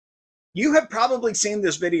You have probably seen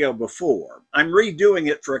this video before. I'm redoing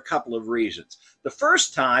it for a couple of reasons. The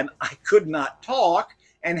first time, I could not talk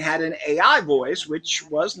and had an AI voice, which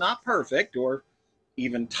was not perfect or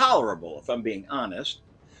even tolerable, if I'm being honest.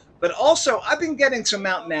 But also, I've been getting some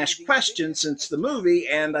Mountain Ash questions since the movie,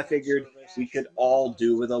 and I figured we could all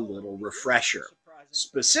do with a little refresher.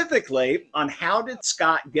 Specifically, on how did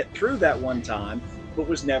Scott get through that one time, but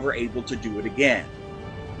was never able to do it again.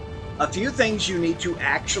 A few things you need to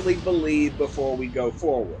actually believe before we go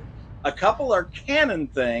forward. A couple are canon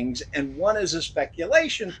things, and one is a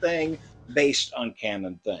speculation thing based on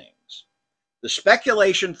canon things. The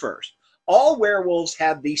speculation first. All werewolves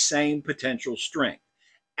have the same potential strength.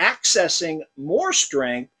 Accessing more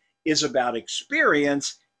strength is about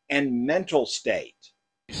experience and mental state.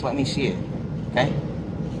 Just let me see it, okay?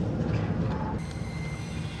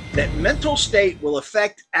 That mental state will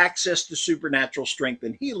affect access to supernatural strength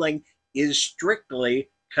and healing is strictly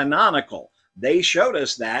canonical. They showed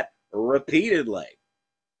us that repeatedly.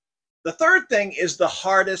 The third thing is the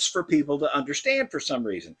hardest for people to understand for some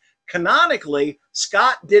reason. Canonically,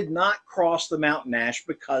 Scott did not cross the Mountain Ash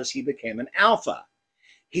because he became an alpha.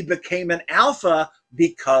 He became an alpha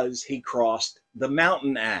because he crossed the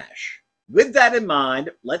Mountain Ash. With that in mind,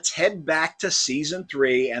 let's head back to season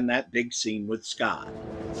 3 and that big scene with Scott.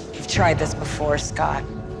 You've tried this before, Scott.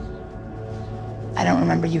 I don't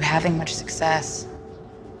remember you having much success.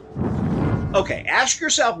 Okay, ask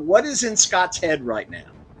yourself what is in Scott's head right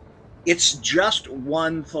now. It's just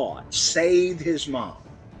one thought: save his mom.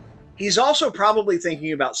 He's also probably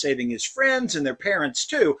thinking about saving his friends and their parents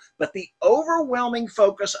too, but the overwhelming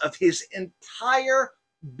focus of his entire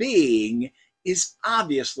being is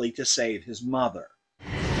obviously to save his mother.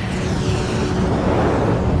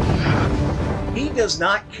 He does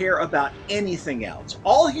not care about anything else.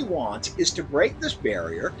 All he wants is to break this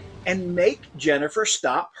barrier and make Jennifer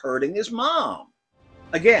stop hurting his mom.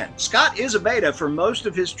 Again, Scott is a beta for most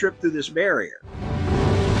of his trip through this barrier.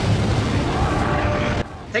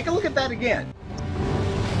 Take a look at that again.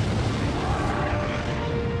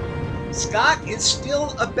 Scott is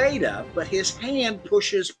still a beta, but his hand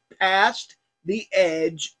pushes past the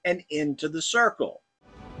edge and into the circle.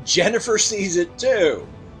 Jennifer sees it too.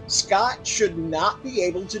 Scott should not be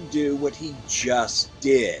able to do what he just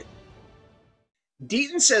did.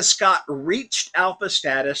 Deaton says Scott reached alpha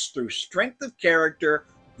status through strength of character,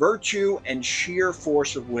 virtue, and sheer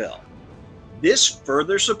force of will. This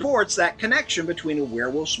further supports that connection between a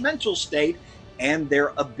werewolf's mental state and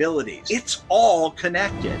their abilities. It's all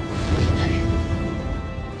connected.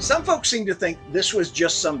 Some folks seem to think this was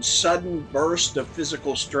just some sudden burst of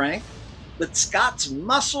physical strength, but Scott's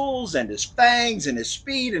muscles and his fangs and his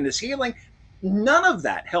speed and his healing, none of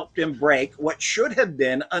that helped him break what should have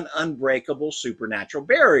been an unbreakable supernatural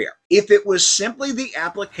barrier. If it was simply the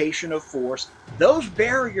application of force, those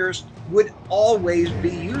barriers would always be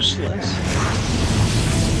useless.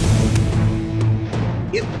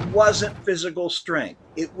 It wasn't physical strength.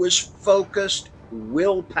 It was focused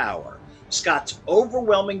willpower. Scott's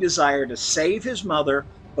overwhelming desire to save his mother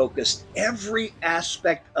focused every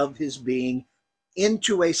aspect of his being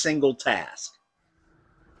into a single task.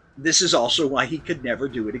 This is also why he could never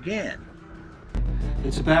do it again.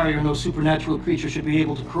 It's a barrier no supernatural creature should be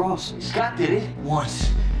able to cross. Scott did it once,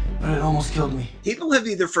 but it almost killed me. People have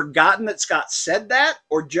either forgotten that Scott said that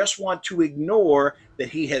or just want to ignore that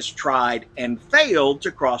he has tried and failed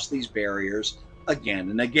to cross these barriers again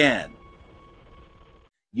and again.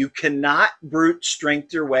 You cannot brute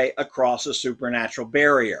strength your way across a supernatural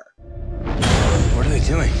barrier. What are they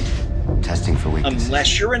doing? Testing for weaknesses.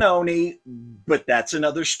 Unless you're an Oni, but that's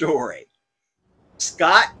another story.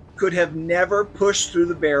 Scott could have never pushed through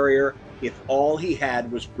the barrier if all he had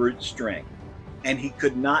was brute strength. And he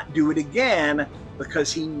could not do it again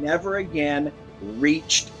because he never again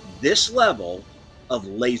reached this level of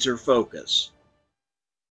laser focus.